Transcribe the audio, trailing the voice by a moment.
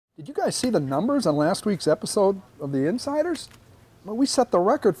Did you guys see the numbers on last week's episode of The Insiders? Well, we set the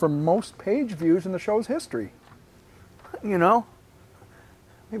record for most page views in the show's history. You know,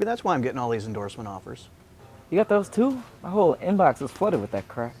 maybe that's why I'm getting all these endorsement offers. You got those too? My whole inbox is flooded with that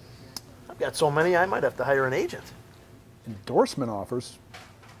crap. I've got so many I might have to hire an agent. Endorsement offers?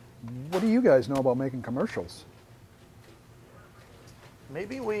 What do you guys know about making commercials?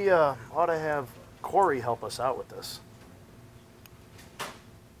 Maybe we ought to have Corey help us out with this.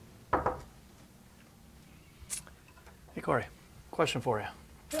 Hey, Corey, question for you.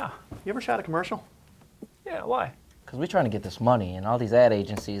 Yeah. You ever shot a commercial? Yeah, why? Because we're trying to get this money, and all these ad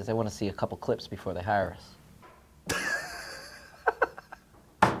agencies, they want to see a couple clips before they hire us.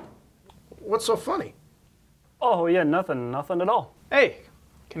 What's so funny? Oh, yeah, nothing at all. Hey,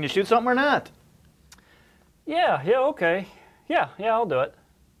 can you shoot something or not? Yeah, okay. Yeah, I'll do it.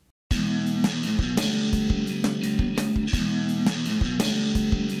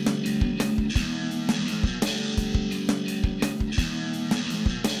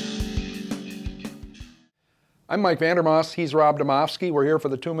 I'm Mike Vandermoss. He's Rob Domofsky. We're here for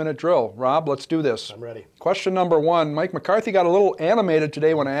the 2-minute drill. Rob, let's do this. I'm ready. Question number 1. Mike McCarthy got a little animated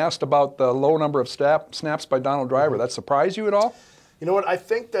today when I asked about the low number of snaps by Donald Driver. That surprised you at all? You know what? I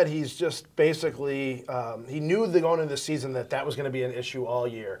think that he's just basically, he knew going into the season that was going to be an issue all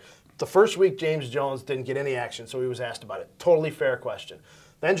year. The first week, James Jones didn't get any action, so he was asked about it. Totally fair question.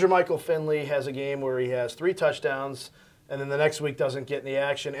 Then Jermichael Finley has a game where he has 3 touchdowns, and then the next week doesn't get any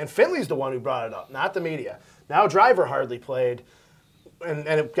action. And Finley's the one who brought it up, not the media. Now Driver hardly played, and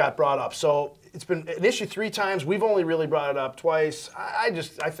it got brought up. So it's been an issue 3 times. We've only really brought it up twice. I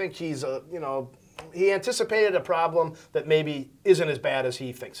think he's he anticipated a problem that maybe isn't as bad as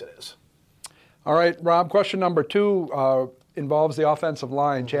he thinks it is. All right, Rob, question number 2 involves the offensive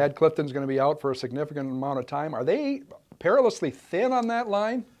line. Chad Clifton's going to be out for a significant amount of time. Are they perilously thin on that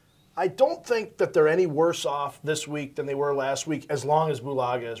line? I don't think that they're any worse off this week than they were last week as long as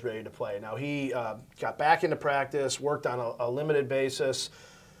Bulaga is ready to play. Now, he got back into practice, worked on a limited basis.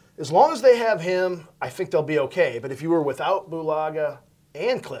 As long as they have him, I think they'll be okay. But if you were without Bulaga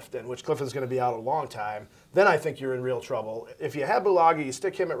and Clifton, which Clifton's going to be out a long time, then I think you're in real trouble. If you have Bulaga, you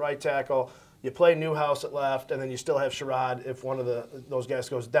stick him at right tackle, you play Newhouse at left, and then you still have Sherrod if one of those guys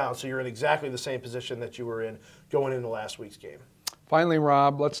goes down. So you're in exactly the same position that you were in going into last week's game. Finally,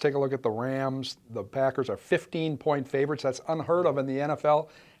 Rob, let's take a look at the Rams. The Packers are 15-point favorites. That's unheard of in the NFL.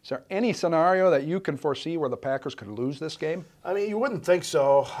 Is there any scenario that you can foresee where the Packers could lose this game? I mean, you wouldn't think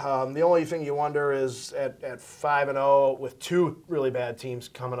so. The only thing you wonder is at 5-0 with 2 really bad teams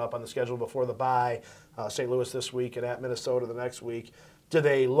coming up on the schedule before the bye, St. Louis this week and at Minnesota the next week, do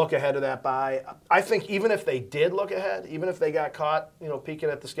they look ahead of that bye? I think even if they did look ahead, even if they got caught, peeking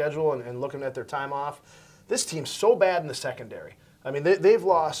at the schedule and looking at their time off, this team's so bad in the secondary. I mean, they've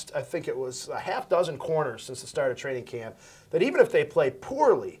lost, I think it was a half dozen corners since the start of training camp, that even if they play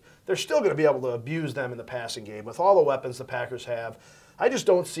poorly, they're still going to be able to abuse them in the passing game with all the weapons the Packers have. I just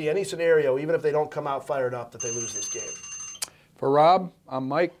don't see any scenario, even if they don't come out fired up, that they lose this game. For Rob, I'm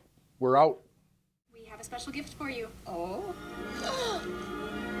Mike. We're out. We have a special gift for you. Oh.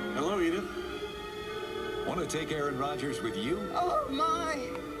 Hello, Edith. Want to take Aaron Rodgers with you? Oh, my.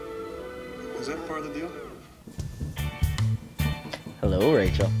 Is that part of the deal? Hello,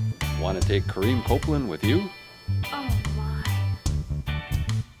 Rachel. Want to take Kareem Copeland with you? Oh, my.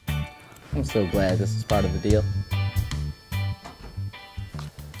 I'm so glad this is part of the deal.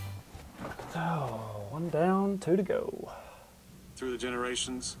 So, 1 down, 2 to go. Through the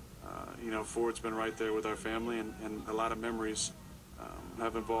generations, Ford's been right there with our family, and a lot of memories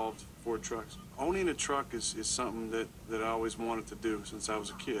have involved Ford trucks. Owning a truck is something that I always wanted to do since I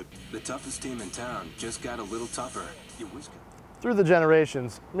was a kid. The toughest team in town just got a little tougher. Through the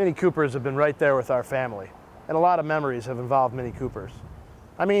generations, Mini Coopers have been right there with our family, and a lot of memories have involved Mini Coopers.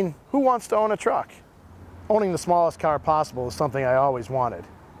 I mean, who wants to own a truck? Owning the smallest car possible is something I always wanted.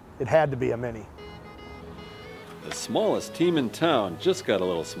 It had to be a Mini. The smallest team in town just got a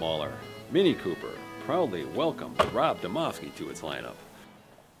little smaller. Mini Cooper proudly welcomed Rob Domofsky to its lineup.